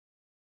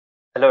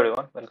Hello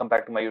everyone, welcome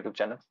back to my YouTube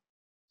channel.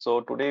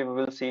 So today we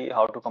will see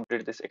how to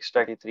complete this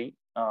extra T3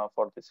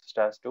 for this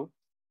stas 2.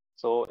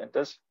 So in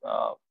this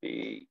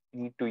we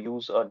need to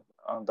use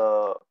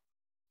the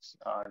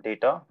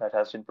data that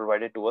has been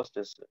provided to us.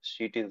 This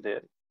sheet is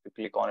there. If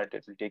you click on it,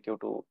 it will take you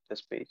to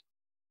this page.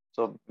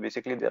 So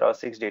basically there are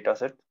 6 data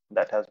sets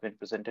that has been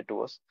presented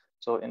to us.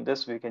 So in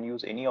this we can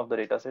use any of the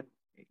data set.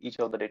 Each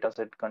of the data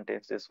set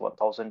contains this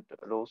 1000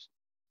 rows.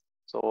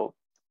 So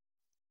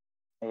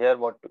here,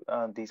 what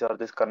these are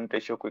this current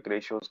ratio, quick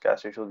ratios,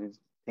 cash ratio. These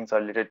things are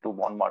related to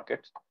bond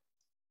markets.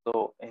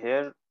 So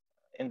here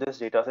in this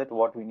data set,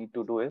 what we need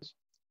to do is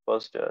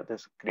first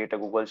this create a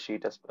Google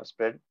sheet as a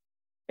spread.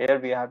 Here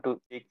we have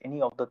to take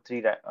any of the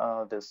three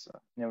this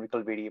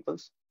numerical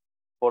variables.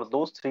 For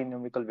those three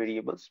numerical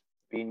variables,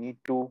 we need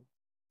to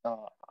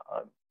uh,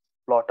 uh,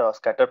 plot a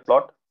scatter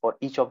plot for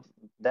each of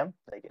them,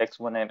 like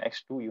x1 and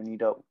x2. You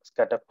need a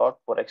scatter plot.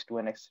 For x2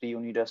 and x3, you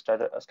need a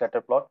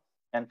scatter plot.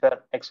 And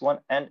for x1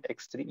 and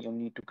x3, you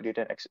need to create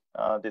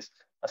this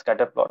a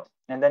scatter plot.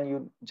 And then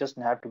you just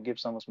have to give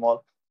some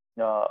small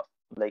uh,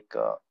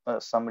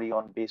 summary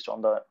on based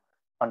on the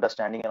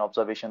understanding and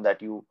observation that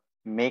you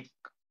make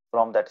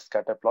from that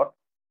scatter plot.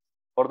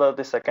 For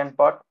the second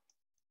part,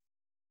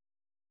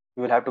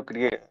 you will have to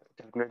calculate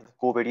the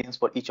covariance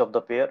for each of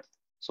the pair.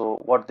 So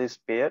what this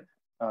pair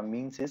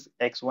means is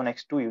x1,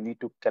 x2, you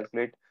need to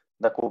calculate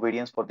the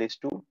covariance for these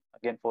two.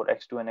 Again, for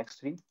x2 and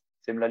x3.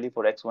 Similarly,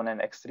 for x1 and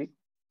x3,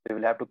 you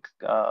will have to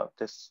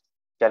this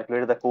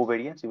calculate the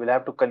covariance. You will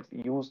have to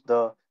use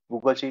the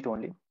Google sheet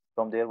only.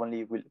 From there only,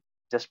 you will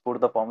just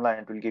put the formula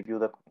and it will give you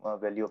the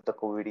value of the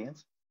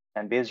covariance.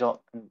 And based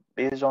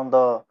on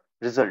the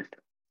result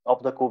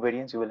of the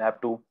covariance, you will have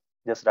to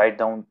just write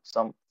down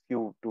some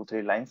few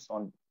 2-3 lines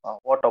on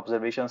what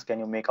observations can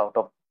you make out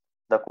of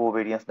the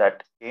covariance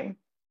that came.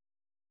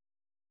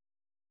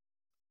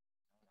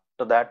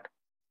 So that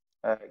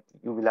uh,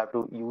 you will have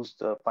to use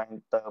the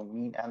find the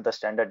mean and the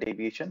standard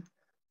deviation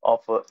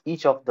of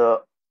each of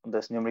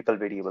this numerical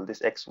variable,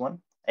 this x1,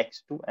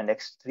 x2, and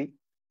x3.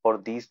 For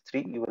these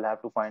three, you will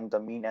have to find the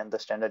mean and the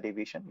standard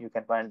deviation. You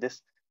can find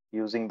this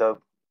using the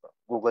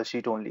Google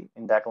sheet only.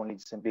 In that only,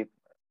 simply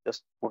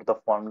just put the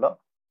formula.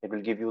 It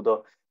will give you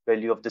the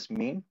value of this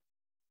mean,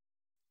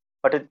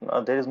 but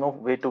there is no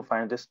way to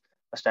find this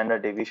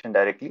standard deviation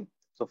directly.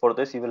 So for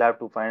this, you will have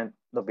to find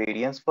the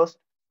variance first,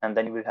 and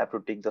then you will have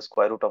to take the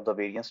square root of the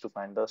variance to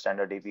find the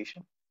standard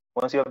deviation.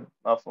 Once you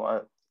have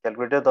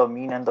calculated the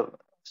mean and the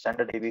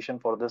standard deviation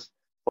for this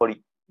for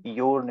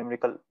your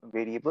numerical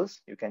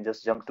variables, you can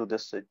just jump to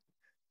this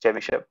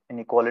Chebyshev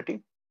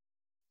inequality.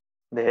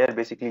 There,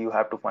 basically, you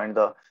have to find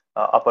the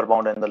upper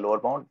bound and the lower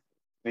bound,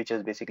 which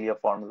is basically a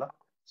formula.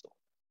 So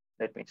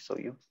let me show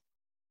you.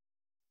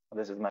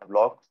 This is my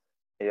blog.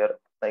 Here,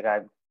 like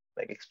I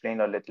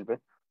explained a little bit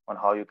on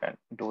how you can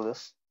do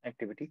this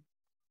activity.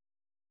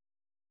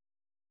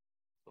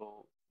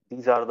 So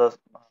these are the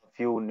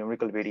few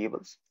numerical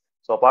variables.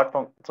 So apart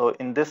from, so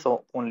in this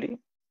only,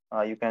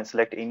 you can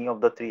select any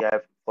of the three. I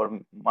have, for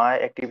my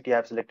activity, I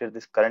have selected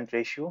this current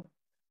ratio,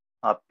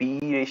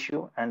 PE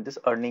ratio, and this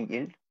earning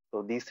yield.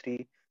 So these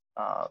three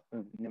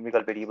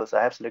numerical variables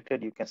I have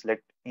selected. You can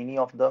select any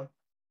of them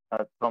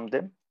from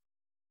them,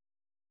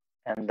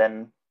 and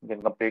then you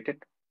can complete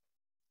it.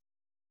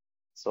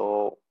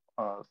 So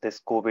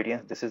this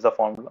covariance, this is the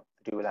formula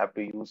that you will have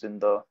to use in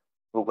the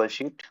Google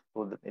sheet.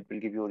 So that it will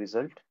give you a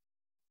result.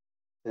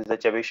 This is the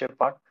Chebyshev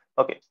part.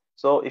 Okay,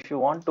 so if you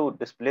want to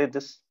display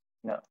this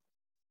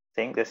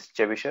thing, this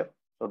Chebyshev,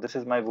 so this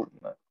is my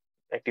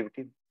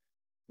activity.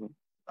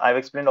 I've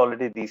explained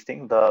already these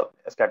things. The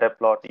scatter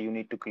plot, you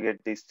need to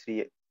create these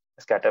three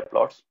scatter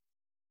plots,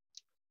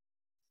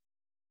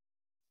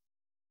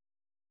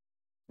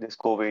 this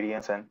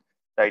covariance, and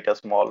write a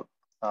small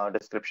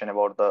description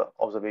about the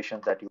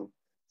observations that you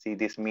see,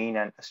 this mean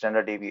and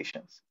standard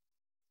deviations.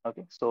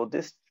 Okay, so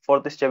this for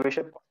this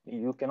Chebyshev,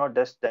 you cannot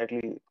just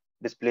directly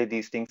display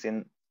these things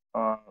in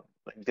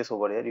like this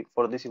over here.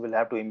 For this, you will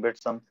have to embed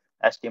some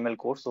HTML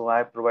code. So I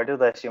have provided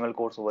the HTML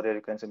codes over here.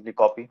 You can simply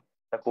copy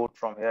the code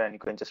from here and you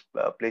can just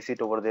place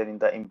it over there in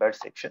the embed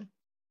section.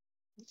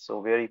 So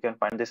where you can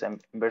find this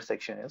embed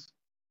section is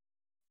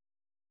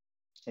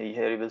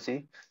here. You will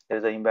see there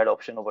is an embed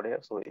option over here.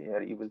 So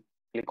here you will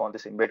click on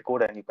this embed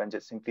code and you can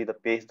just simply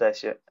paste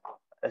the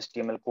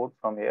HTML code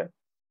from here,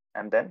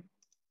 and then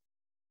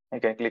you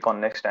can click on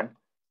next, and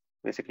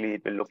basically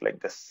it will look like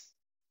this.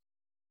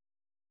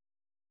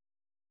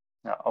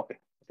 Okay,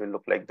 it will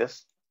look like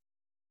this.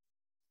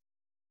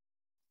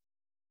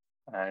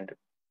 And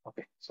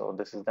okay, so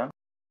this is done.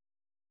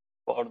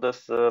 For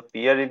this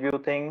peer review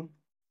thing,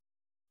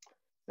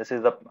 this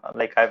is the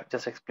like I've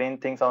just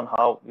explained things on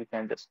how we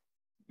can just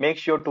make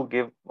sure to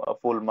give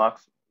full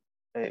marks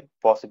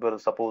possible.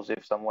 Suppose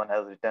if someone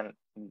has written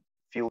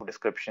few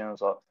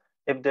descriptions, or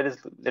if there is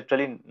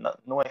literally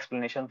no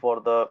explanation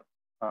for the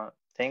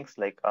things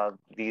like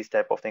these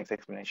type of things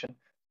explanation,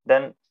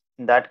 then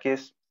in that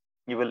case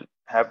you will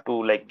have to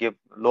like give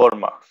lower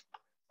marks.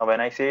 Now when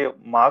I say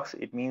marks,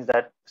 it means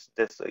that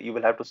this you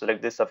will have to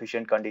select this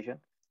sufficient condition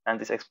and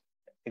this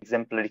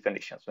exemplary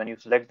conditions. When you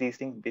select these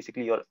things,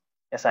 basically you're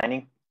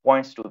assigning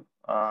points to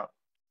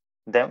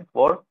them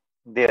for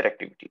their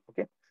activity.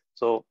 Okay,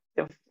 so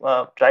if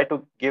try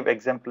to give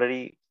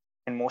exemplary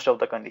in most of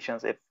the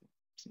conditions.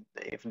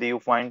 If you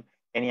find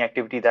any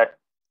activity that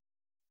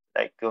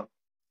like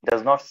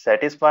does not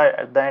satisfy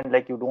at the end,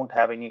 like you don't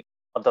have any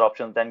other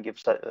options, then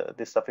give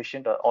this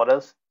sufficient, or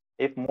else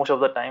if most of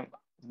the time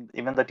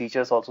even the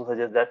teachers also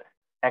suggest that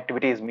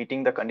activity is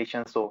meeting the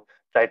conditions, so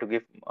try to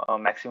give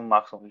maximum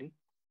marks only.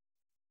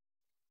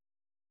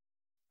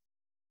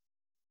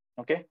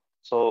 Okay,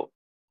 so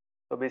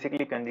basically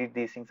you can read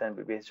these things, and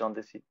based on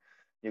this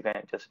you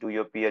can just do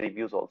your peer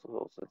reviews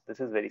also. So this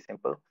is very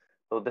simple.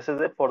 So this is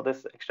it for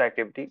this extra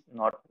activity.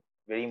 Not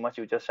very much.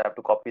 You just have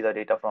to copy the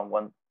data from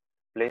one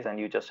place and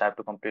you just have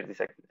to complete this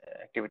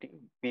activity.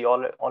 We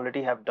all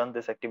already have done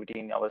this activity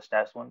in our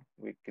stats one.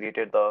 We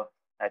created the,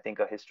 I think,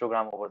 a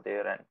histogram over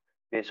there, and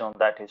based on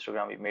that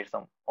histogram we made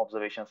some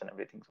observations and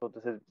everything. So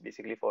this is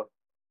basically for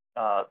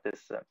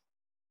this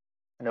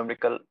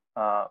numerical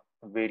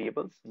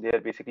variables. They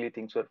are basically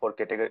things were for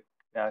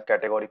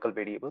categorical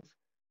variables.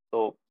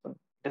 So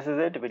this is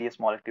it, very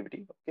small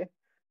activity. Okay,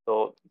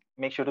 so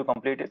make sure to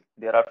complete it.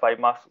 There are 5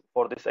 marks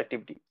for this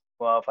activity.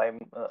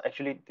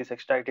 Actually, this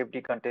extra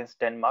activity contains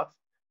 10 marks.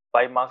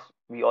 5 marks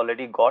we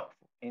already got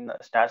in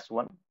stats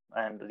 1,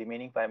 and the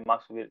remaining 5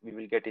 marks we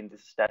will get in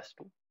this stats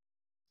 2.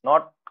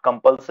 Not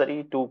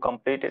compulsory to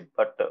complete it,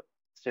 but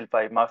still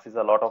 5 marks is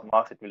a lot of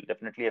marks. It will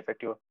definitely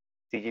affect your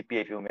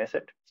CGPA if you miss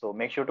it. So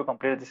make sure to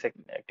complete this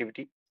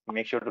activity.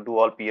 Make sure to do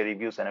all peer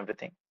reviews and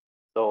everything.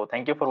 So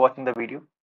thank you for watching the video.